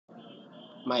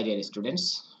My dear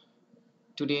students,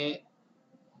 today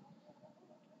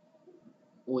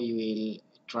we will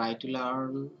try to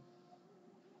learn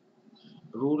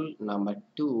rule number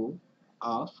 2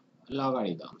 of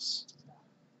logarithms.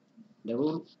 The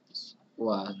rule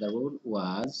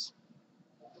was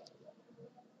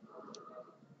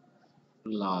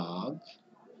log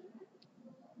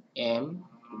m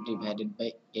divided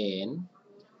by n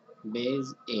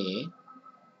base a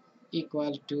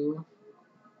equal to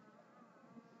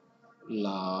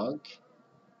log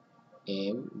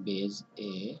m base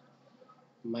a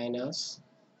minus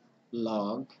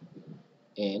log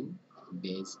n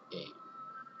base a.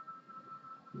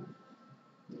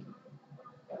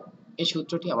 এই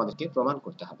সূত্রটি আমাদেরকে প্রমাণ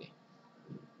করতে হবে।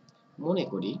 মনে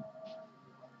করি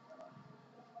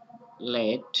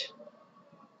let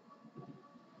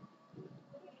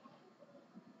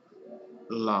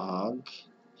log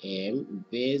m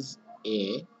base a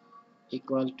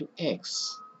equal to x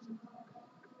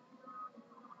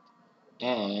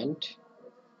and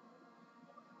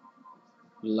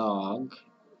log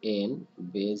n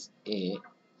base a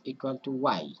equal to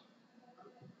y.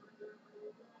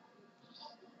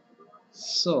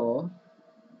 So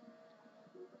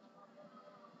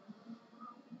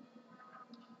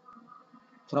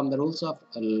from the rules of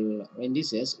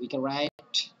indices we can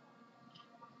write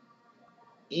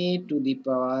a to the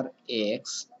power x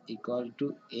equal to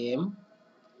m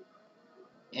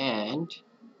and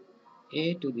a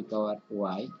to the power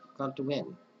y equal to n.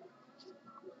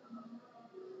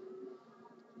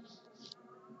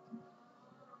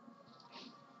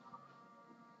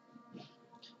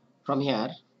 From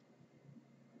here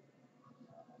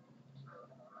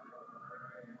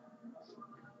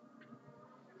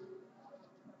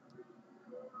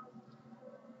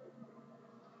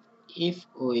if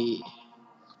we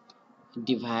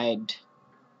divide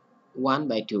 1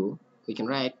 by 2 we can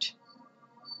write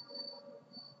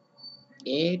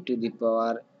a to the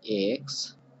power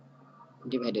x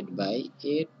divided by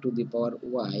a to the power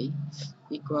y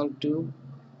equal to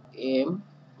m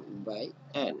by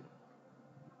n.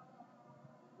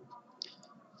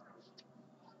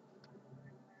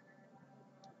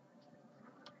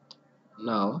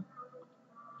 Now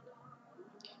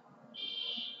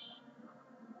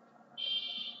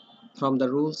from the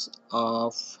rules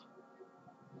of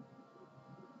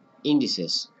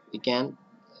indices we can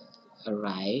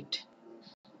write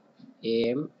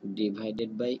m divided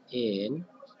by n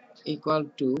equal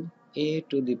to a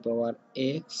to the power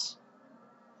x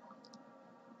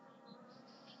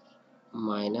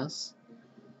minus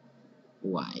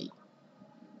y.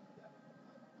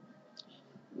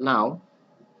 Now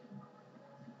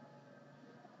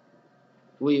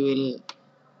we will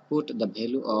put the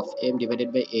value of m divided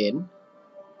by n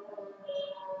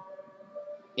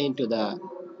into the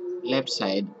left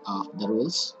side of the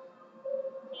rules.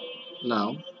 Now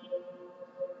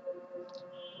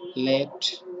left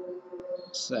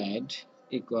side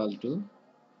equal to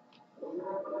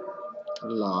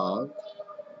log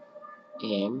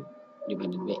m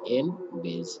divided by n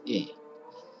base a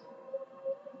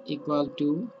equal to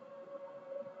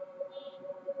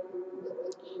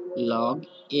log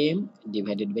m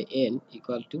divided by n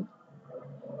equal to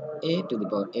a to the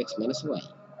power x minus y,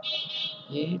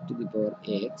 a to the power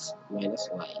x minus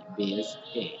y base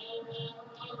a.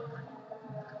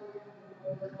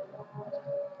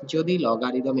 যদি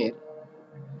লগারিদমের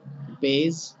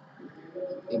base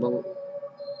এবং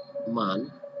মান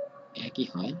একই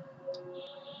হয়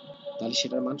তাহলে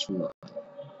সেটার মান 0 হয়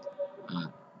আর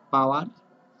পাওয়ারটাকে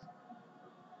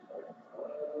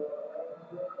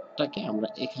আমরা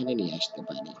এখানে নিয়ে আসতে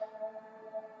পারি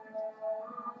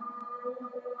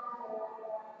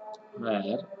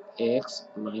where x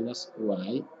minus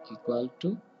y equal to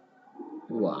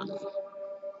 1.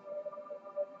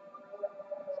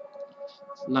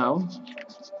 Now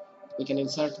we can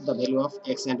insert the value of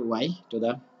x and y to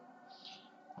the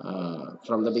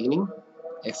from the beginning.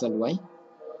 X and y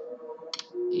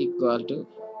equal to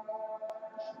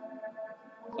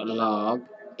log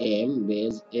m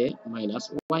base a minus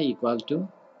y equal to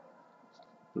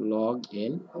log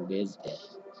n base a.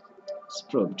 It's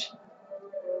proved.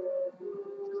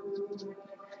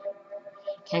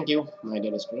 Thank you, my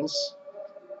dear students.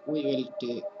 We will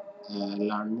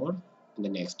learn more in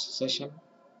the next session.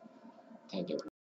 Thank you.